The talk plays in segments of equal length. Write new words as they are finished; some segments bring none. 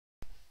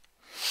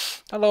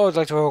Hello, I'd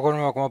like to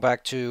welcome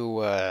back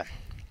to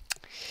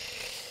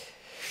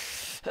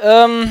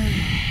um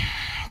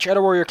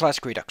Shadow Warrior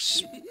Classic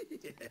Redux.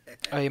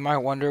 You might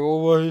wonder,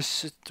 well,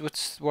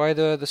 why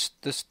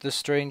the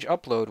strange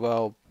upload?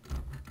 Well,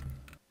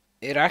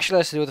 it actually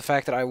has to do with the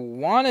fact that I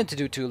wanted to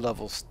do 2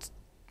 levels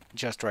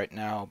just right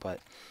now, but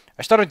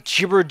I started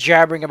jibber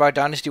jabbering about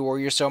Dynasty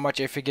Warriors so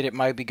much I figured it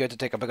might be good to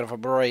take a bit of a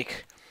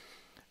break.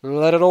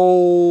 Let it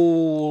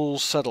all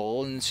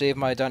settle and save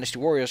my Dynasty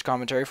Warriors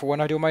commentary for when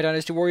I do my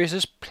Dynasty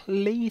Warriors'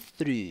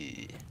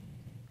 playthrough.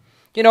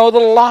 You know, the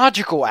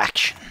logical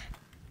action.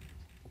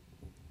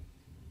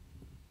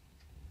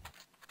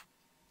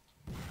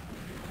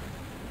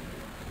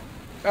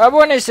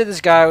 When I said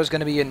this guy was going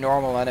to be a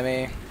normal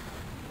enemy,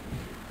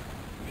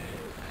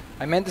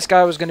 I meant this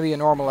guy was going to be a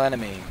normal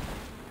enemy.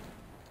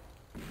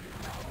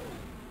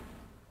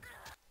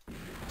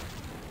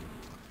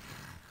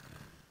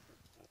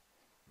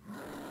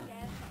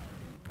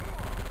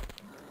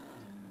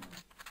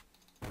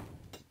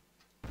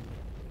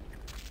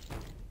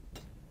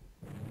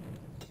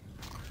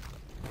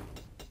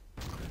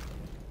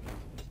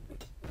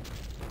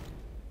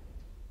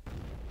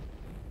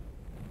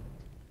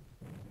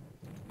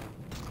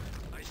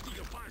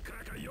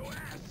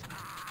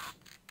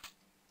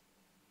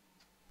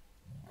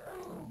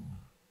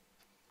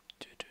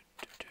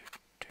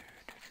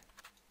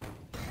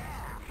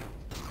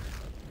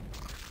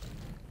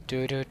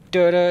 Do do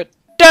do do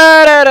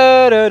da da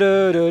da da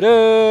da da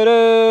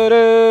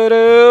da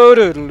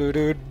da do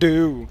do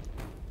do.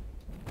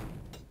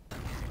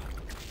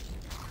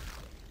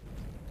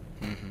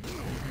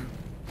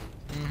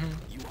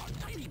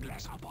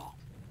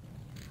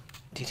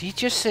 Did he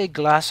just say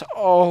glass?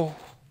 Oh,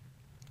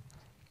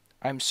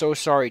 I'm so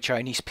sorry,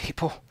 Chinese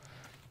people.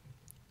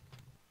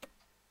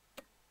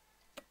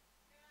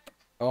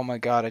 Oh my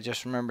god, I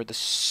just remembered the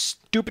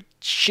stupid,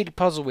 shitty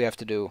puzzle we have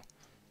to do.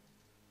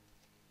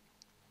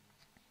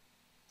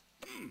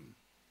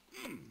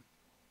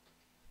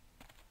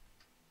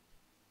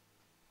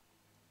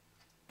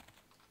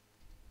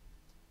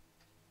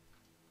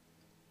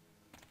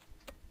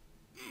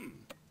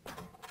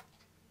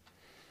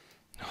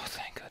 Oh,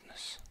 thank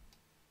goodness.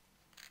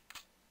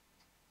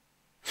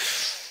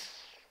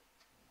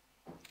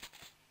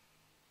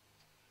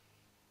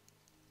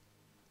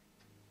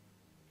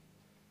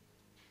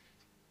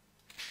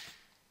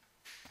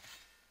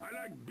 I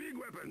like big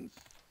weapons.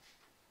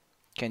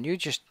 Can you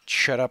just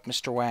shut up,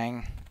 Mr.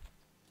 Wang?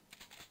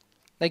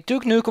 Like,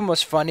 Duke Nukem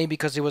was funny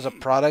because he was a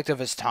product of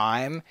his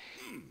time.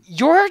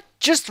 You're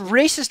just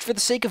racist for the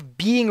sake of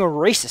being a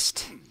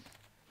racist.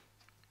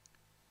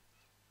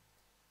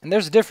 And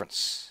there's a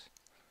difference.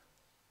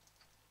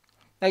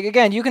 Like,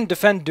 again, you can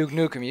defend Duke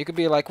Nukem. You could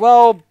be like,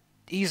 well,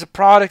 he's a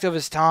product of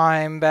his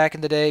time. Back in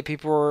the day,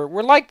 people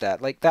were like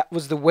that. Like, that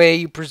was the way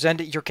you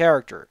presented your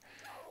character.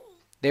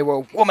 They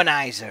were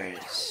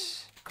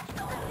womanizers.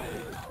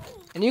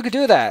 And you could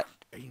do that.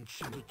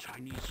 Ancient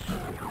Chinese.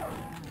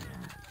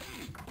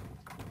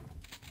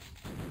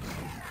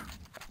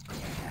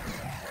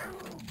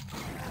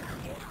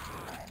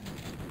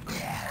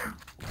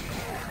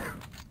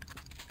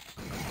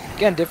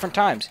 Again, different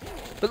times.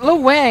 But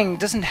Lil Wang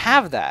doesn't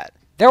have that.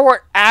 There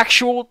were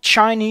actual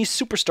Chinese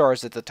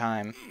superstars at the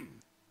time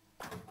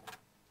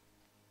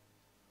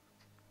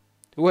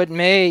who had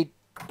made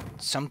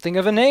something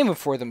of a name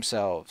for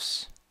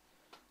themselves,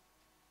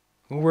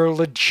 who were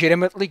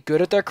legitimately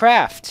good at their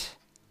craft.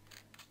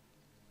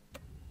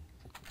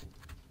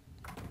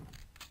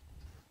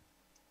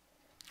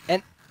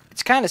 And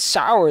it's kind of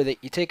sour that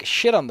you take a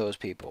shit on those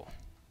people.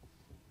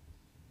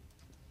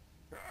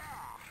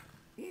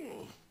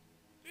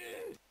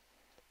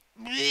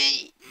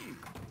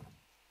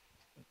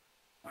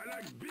 I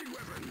like big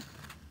weapons.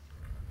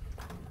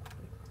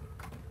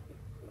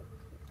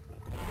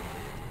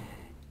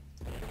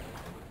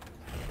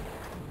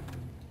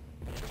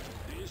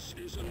 This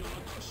is not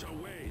a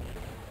way.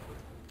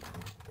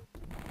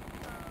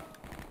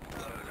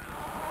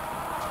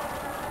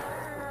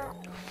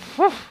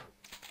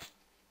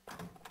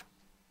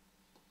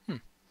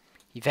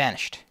 He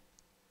vanished.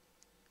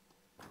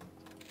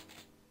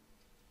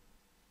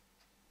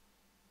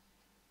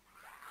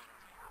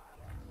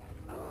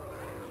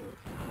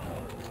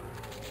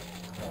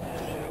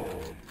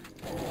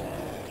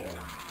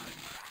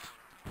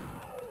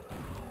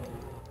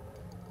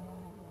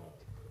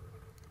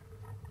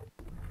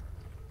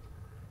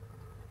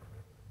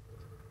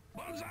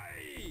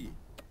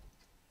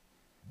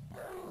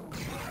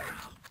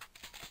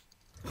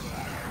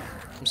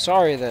 I'm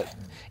sorry that...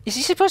 Is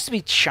he supposed to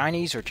be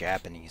Chinese or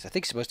Japanese? I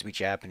think he's supposed to be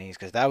Japanese,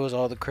 because that was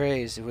all the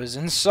craze. It was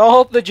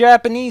insult the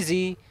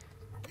Japanesey.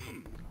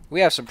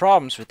 We have some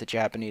problems with the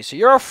Japanese, so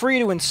you're free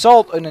to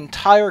insult an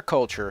entire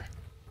culture.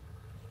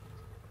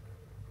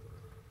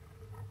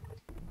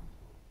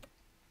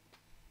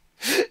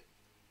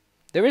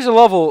 There is a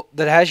level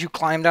that has you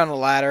climb down a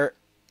ladder.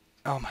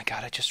 Oh my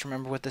god, I just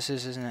remember what this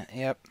is, isn't it?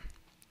 Yep.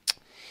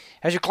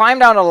 As you climb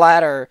down a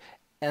ladder,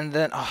 and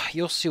then, oh,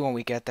 you'll see when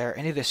we get there.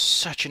 And it is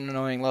such an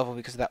annoying level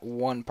because of that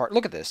one part.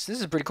 Look at this. This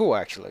is pretty cool,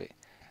 actually.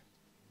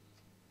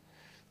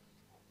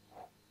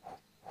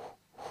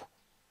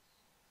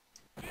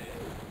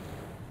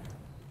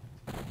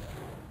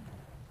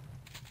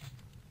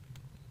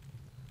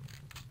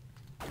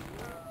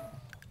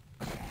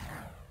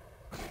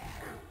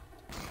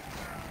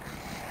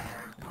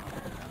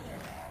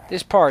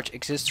 This part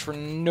exists for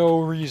no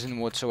reason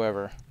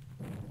whatsoever.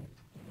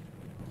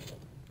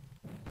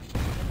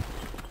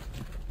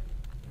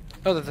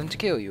 Other than to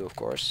kill you, of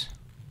course.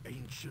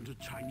 Ancient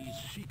Chinese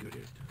secret.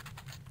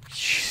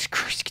 Jesus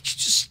Christ, could you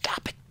just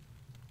stop it?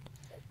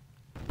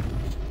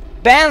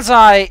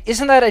 Banzai,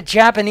 isn't that a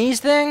Japanese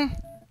thing?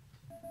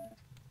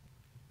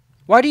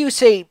 Why do you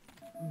say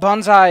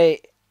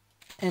bonsai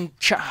in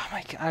oh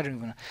my God, I don't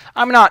even know.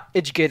 I'm not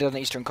educated on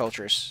Eastern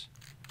cultures.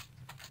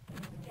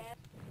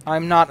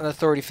 I'm not an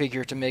authority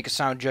figure to make a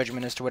sound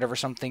judgment as to whatever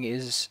something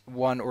is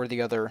one or the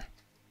other.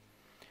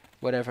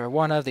 Whatever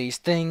one of these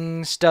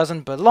things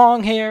doesn't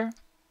belong here.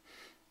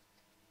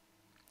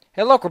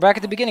 Hey look, we're back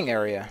at the beginning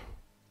area.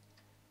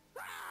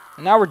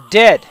 And now we're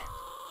dead.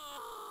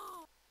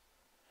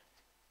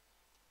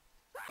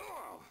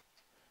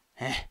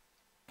 Eh.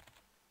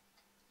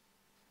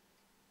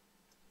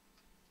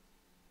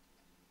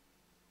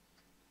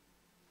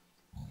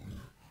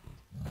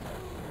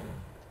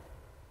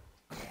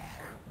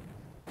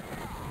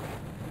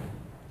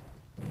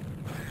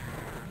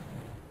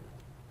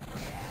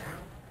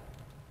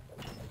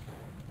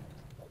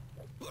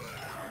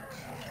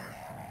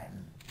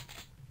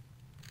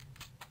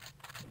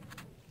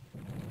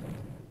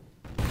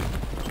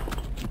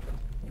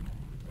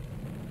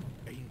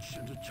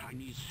 Ancient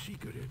Chinese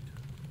secret.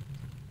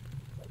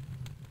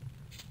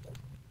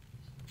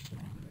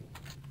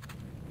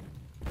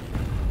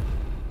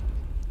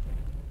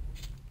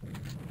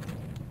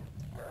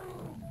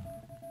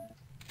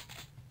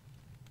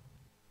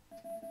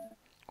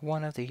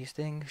 One of these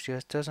things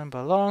just doesn't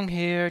belong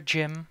here,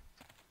 Jim.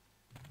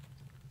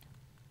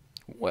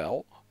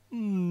 Well,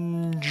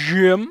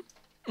 Jim,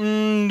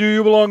 do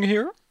you belong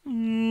here,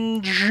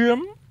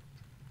 Jim?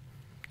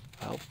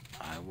 Well,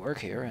 I work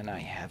here and I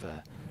have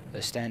a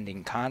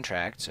standing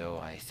contract, so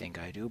I think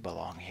I do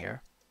belong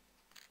here.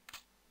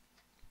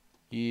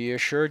 Yeah,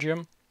 sure,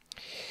 Jim?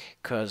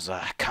 'Cause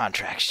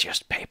contract's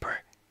just paper.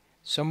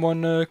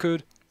 Someone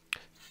could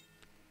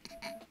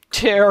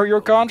tear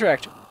your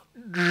contract,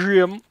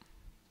 Jim.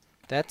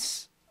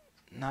 That's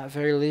not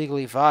very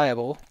legally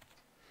viable.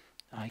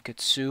 I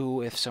could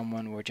sue if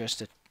someone were just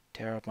to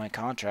tear up my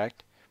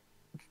contract.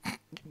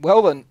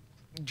 Well then,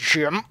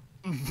 Jim.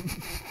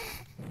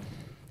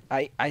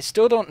 I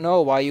still don't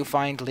know why you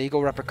find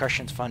legal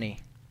repercussions funny.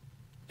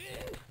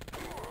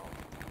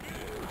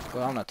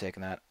 Well, I'm not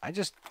taking that. I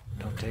just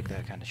don't take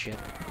that kind of shit.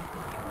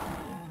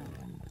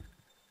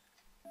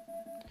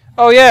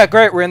 Oh yeah,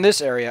 great, we're in this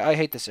area. I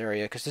hate this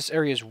area, because this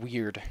area is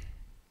weird.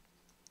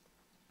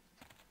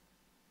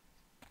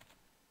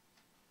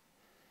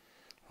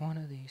 One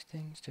of these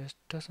things just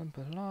doesn't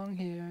belong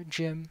here,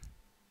 Jim.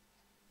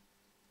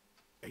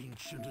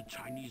 Ancient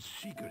Chinese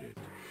secret.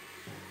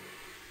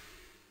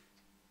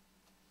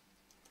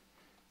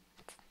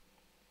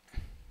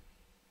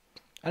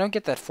 I don't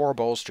get that 4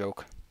 balls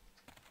joke.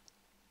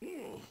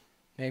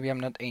 Maybe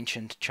I'm not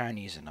ancient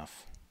Chinese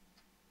enough.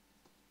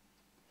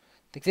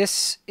 Like,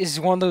 this is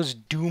one of those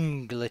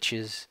Doom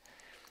glitches.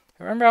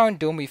 Remember how in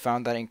Doom we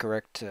found that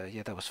incorrect?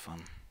 Yeah, that was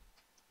fun.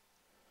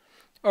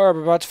 Alright,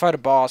 we're about to fight a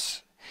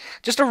boss.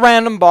 Just a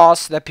random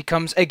boss that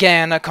becomes,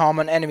 again, a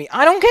common enemy.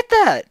 I don't get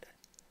that!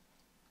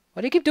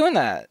 Why do you keep doing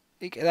that?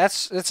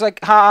 It's like,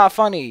 ha,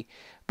 funny.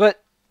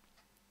 But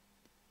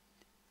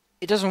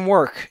it doesn't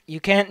work. You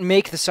can't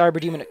make the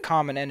Cyber Demon a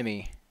common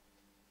enemy.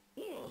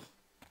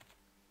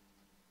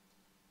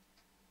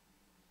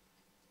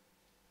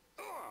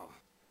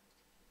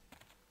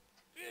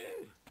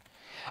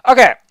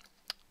 Okay.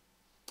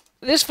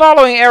 This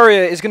following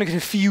area is going to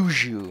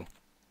confuse you.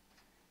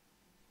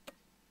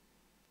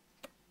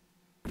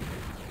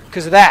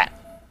 Because of that.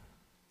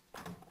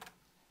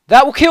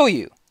 That will kill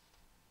you.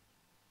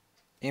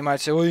 You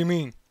might say, what do you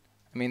mean?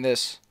 I mean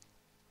this.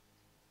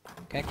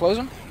 Can I close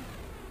them?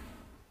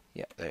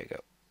 Yeah, there you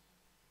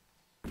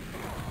go.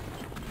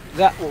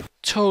 That will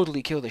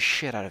totally kill the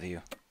shit out of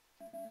you.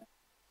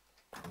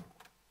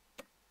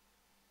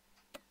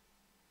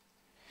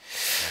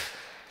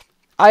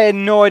 I had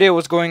no idea what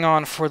was going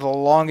on for the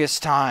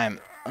longest time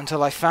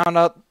until I found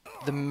out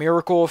the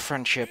miracle of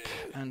friendship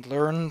and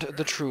learned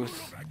the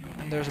truth.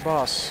 And there's a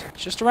boss.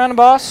 It's just a random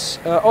boss.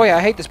 Oh yeah,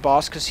 I hate this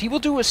boss because he will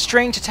do a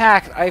strange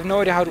attack I have no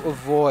idea how to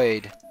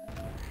avoid.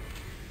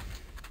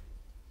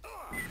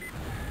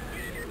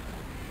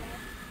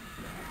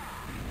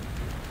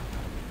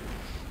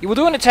 He will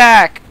do an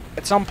attack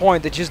at some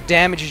point that just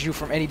damages you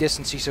from any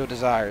distance he so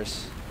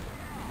desires.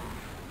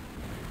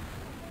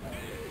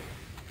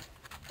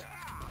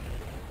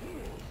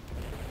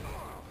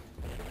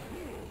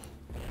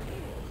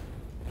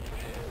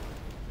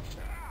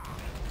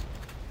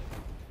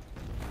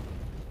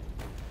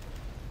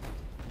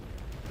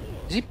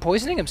 Is he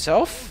poisoning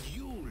himself?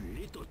 You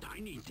little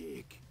tiny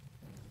dick.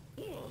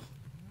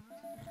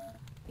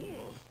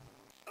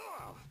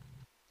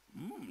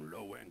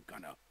 Low and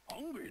kinda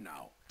hungry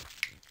now.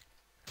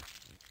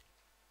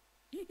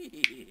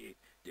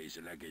 Tastes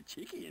like a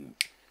chicken.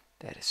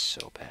 That is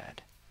so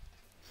bad.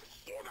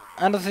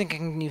 I don't think I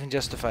can even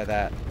justify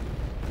that.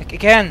 Like,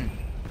 again,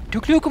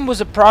 Duke Nukem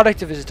was a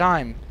product of his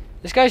time.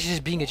 This guy's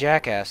just being a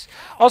jackass.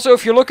 Also,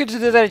 if you're looking to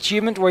do that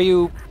achievement where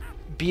you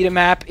beat a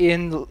map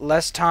in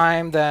less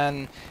time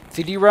than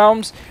 3D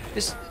Realms,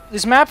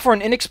 this map, for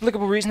an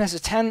inexplicable reason, has a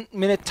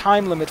 10-minute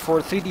time limit for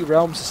 3D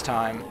Realms'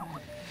 time.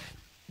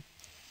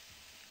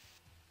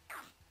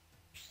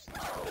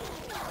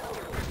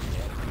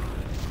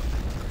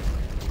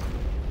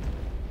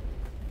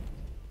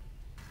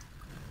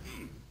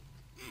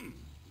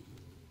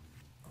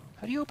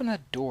 How do you open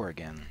that door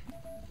again?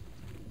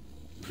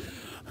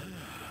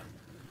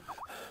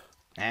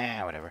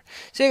 Whatever.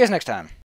 See you guys next time.